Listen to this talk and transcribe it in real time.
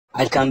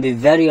I can be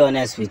very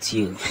honest with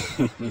you.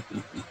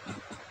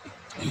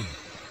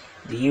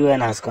 The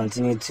UN has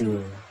continued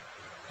to,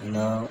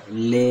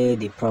 lay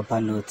the proper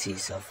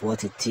notice of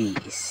what it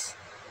is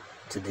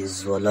to the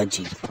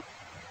zoology.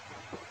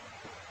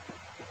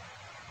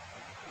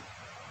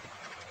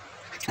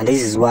 And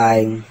this is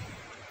why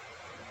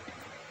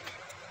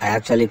I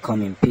actually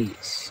come in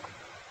peace.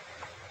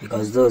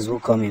 Because those who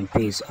come in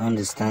peace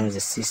understand the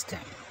system.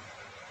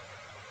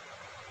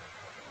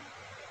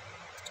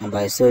 And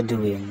by so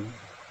doing,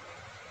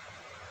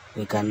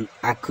 we can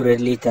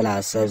accurately tell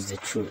ourselves the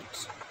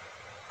truth.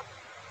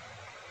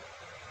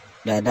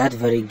 That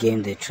very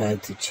game they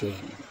tried to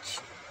change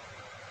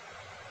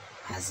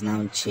has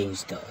now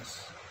changed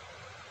us.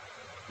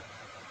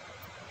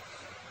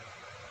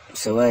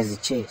 So where is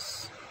the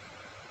chase?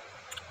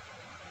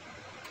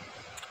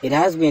 It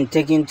has been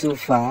taken too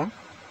far,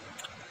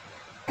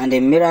 and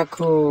the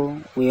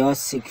miracle we all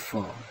seek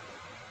for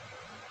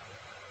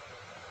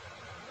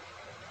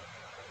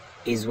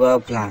is well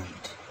planned.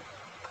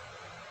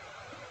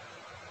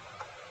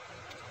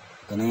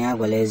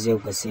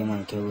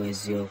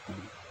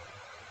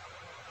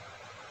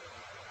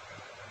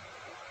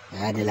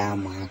 Adela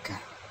Maka.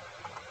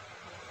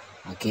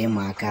 Okay,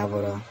 Maka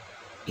bro.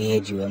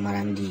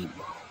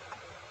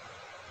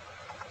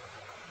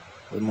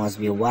 We must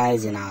be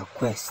wise in our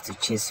quest to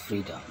chase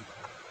freedom.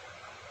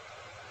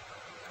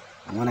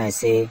 And when I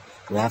say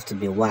we have to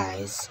be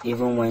wise,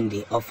 even when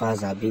the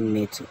offers are being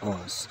made to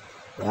us,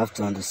 we have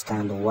to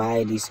understand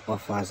why these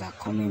offers are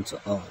coming to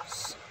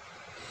us.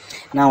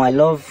 Now, I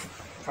love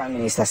Prime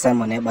Minister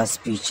Simon Ekpa's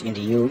speech in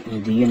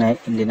the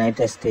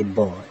United States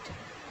Board,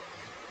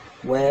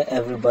 where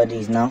everybody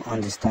is now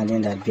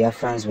understanding that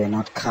Biafrans were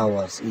not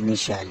cowards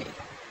initially.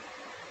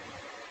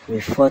 We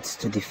fought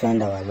to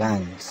defend our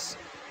lands,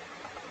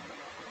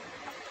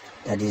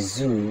 that the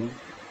zoo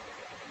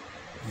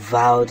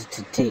vowed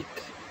to take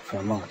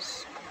from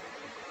us.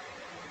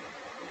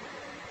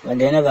 But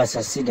they never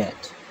succeeded,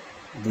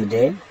 do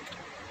they?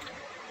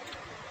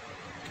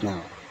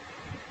 No.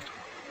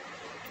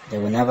 They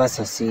will never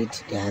succeed.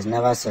 They has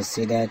never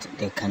succeeded.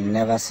 They can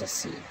never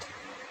succeed.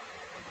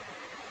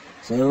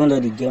 So even though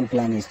the game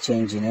plan is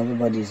changing,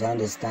 everybody is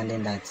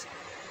understanding that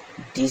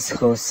this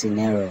whole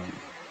scenario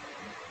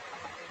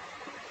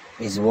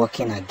is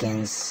working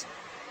against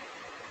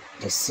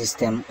the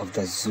system of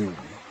the zoo.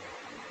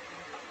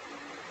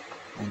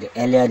 And the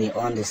earlier they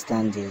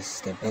understand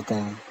this, the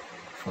better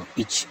for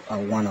each or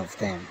one of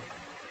them.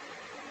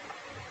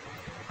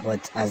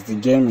 But as the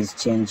game is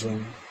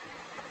changing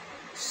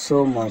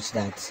so much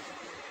that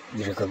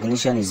the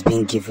recognition is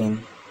being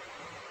given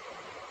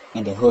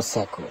in the whole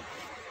circle,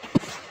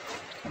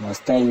 I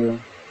must tell you,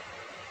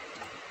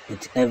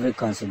 with every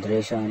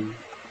consideration,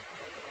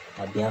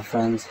 that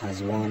Biafrans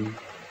has won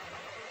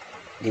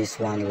this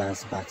one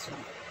last battle.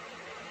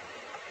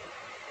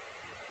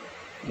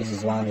 This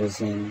is one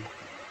reason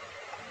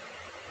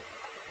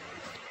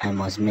I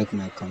must make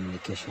my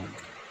communication.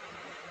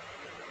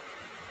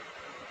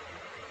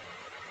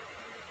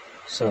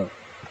 So,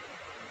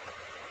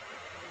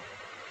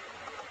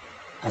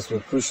 as we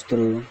push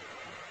through,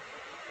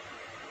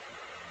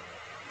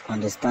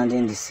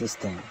 understanding the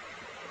system,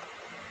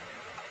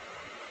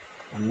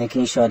 and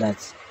making sure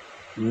that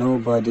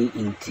nobody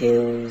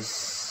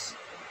entails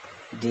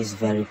these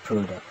very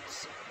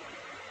products,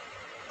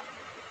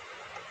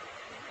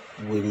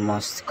 we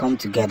must come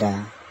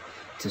together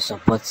to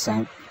support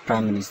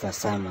Prime Minister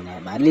Simon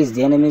Ekpa. At least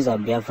the enemies of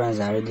Biafrans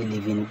are already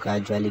living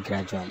gradually.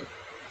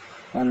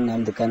 One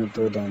time they kind of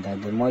told them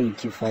that the more you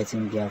keep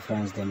fighting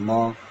Biafrans, the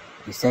more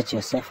you set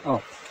yourself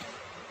up.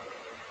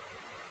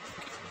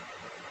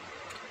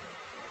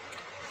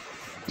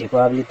 They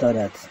probably thought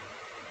that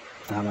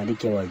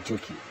Ahmadike was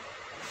joking,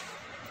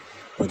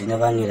 but they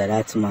never knew that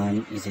that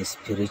man is a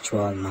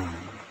spiritual man.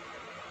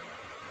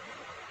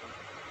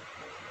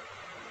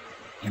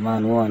 A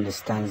man who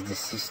understands the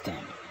system,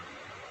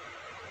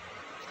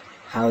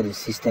 how the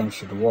system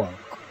should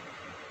work,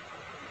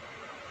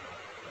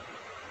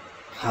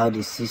 how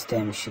the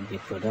system should be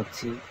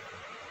productive,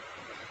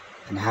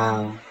 and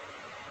how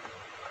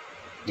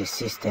the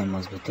system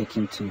must be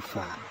taken too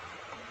far.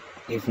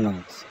 If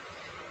not,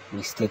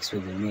 mistakes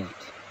will be made.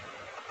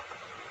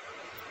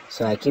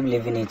 So I keep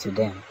leaving it to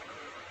them,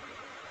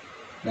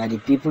 that the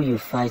people you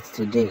fight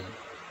today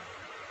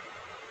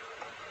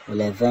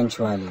will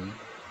eventually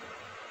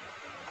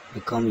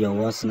become your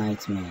worst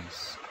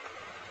nightmares.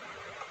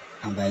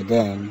 And by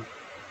then,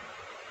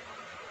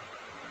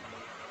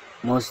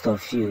 most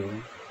of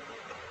you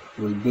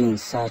will be in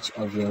search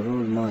of your role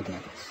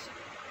models,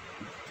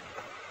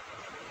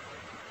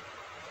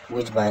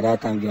 which by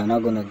that time you are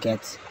not going to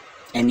get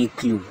any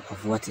clue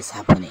of what is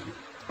happening.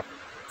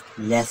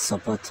 Let's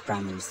support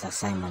Prime Minister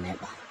Simon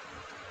Ekpa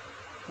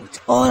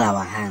with all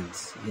our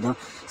hands.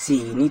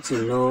 You need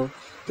to know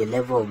the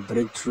level of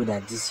breakthrough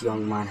that this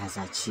young man has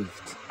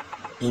achieved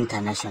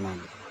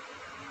internationally.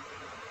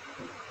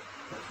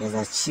 He has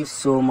achieved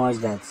so much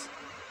that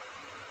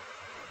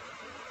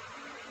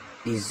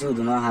the zoo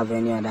do not have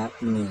any other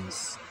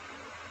means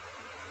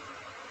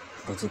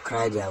but to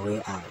cry their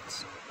way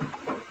out.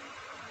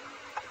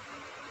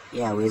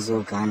 Yeah, we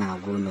so can I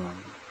go no.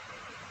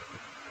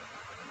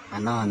 I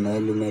know no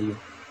elumelu.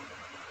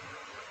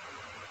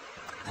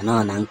 I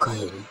know na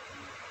nkohiri.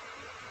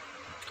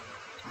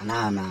 I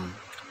know na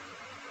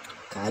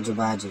ka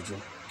ajụba ajụjụ.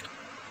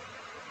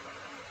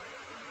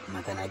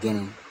 Maka na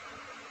gịnị?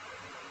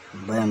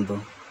 Mgbe mbụ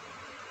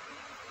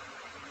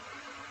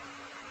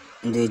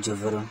ndị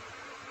jụvụrụ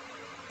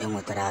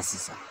enwetara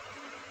asịsa.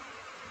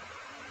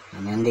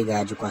 Mana ndị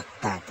ga-ajụkwa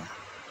tata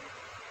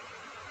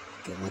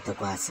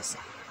ga-enwetakwa asịsa.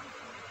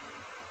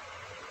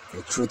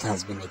 The truth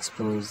has been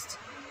exposed,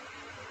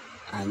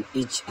 and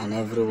each and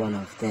every one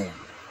of them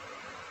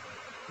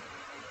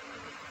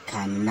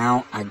can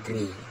now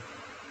agree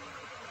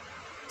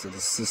to the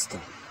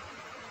system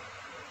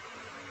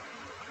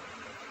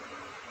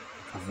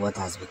of what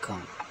has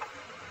become.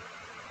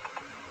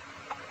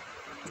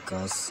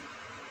 Because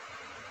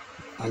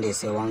when they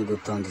say one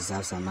good turn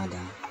deserves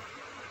another,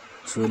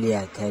 truly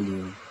I tell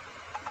you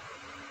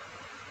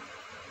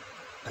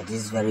that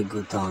this very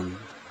good turn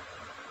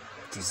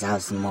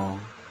deserves more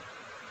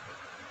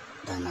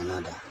than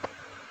another.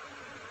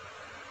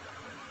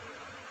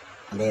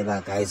 And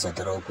thereby, guys, Simon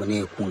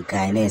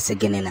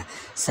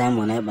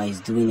Ekpa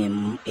is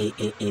doing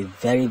a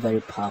very,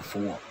 very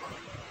powerful work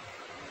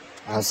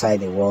outside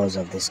the walls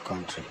of these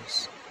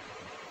countries.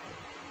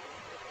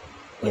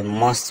 We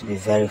must be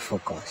very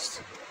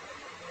focused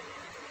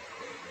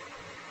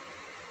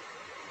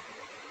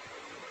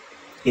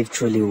if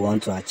truly we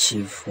want to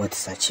achieve what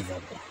is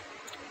achievable.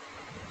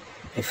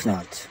 If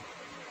not,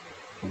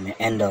 we may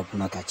end up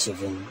not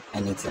achieving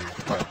anything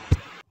at all.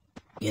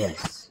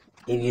 Yes,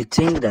 if you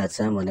think that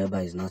Simon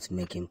Ekpa is not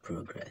making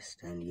progress,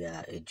 then you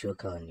are a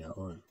joker on your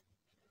own.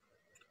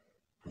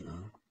 You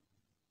know,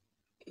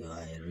 you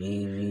are a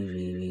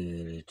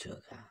really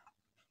joker.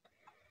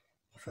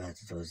 In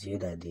fact, it was you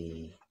that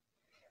the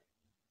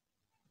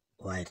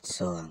white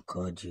saw and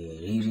called you a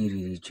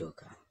really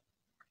joker.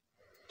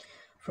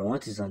 From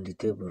what is on the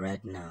table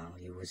right now,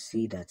 you will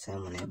see that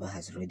Simon Ekpa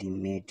has already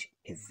made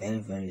a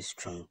very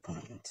strong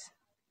point.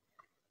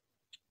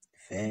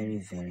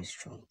 Very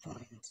strong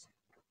point.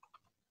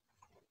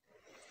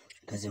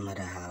 Doesn't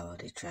matter how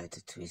they try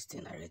to twist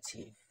the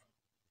narrative.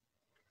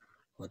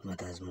 What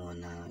matters more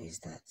now is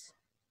that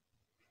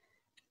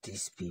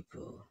these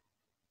people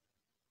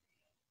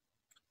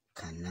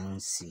can now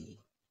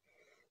see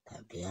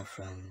that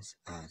Biafrans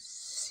are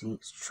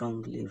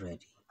strongly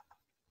ready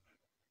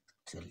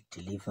to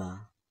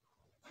deliver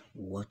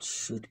what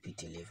should be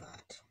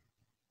delivered.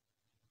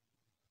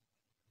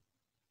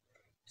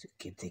 So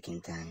keep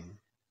taking time.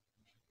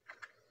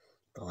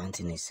 But one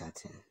thing is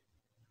certain,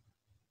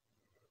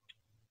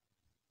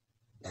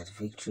 that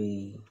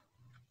victory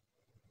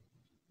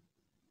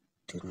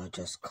did not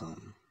just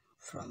come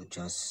from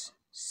just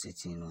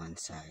sitting one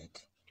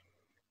side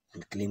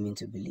and claiming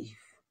to believe.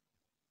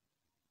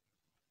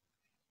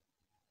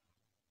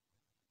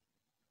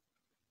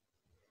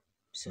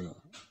 So,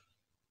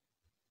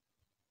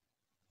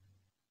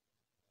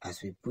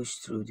 as we push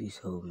through this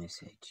whole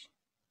message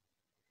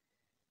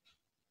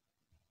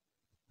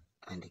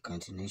and the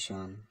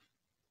continuation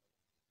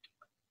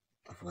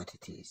of what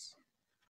it is,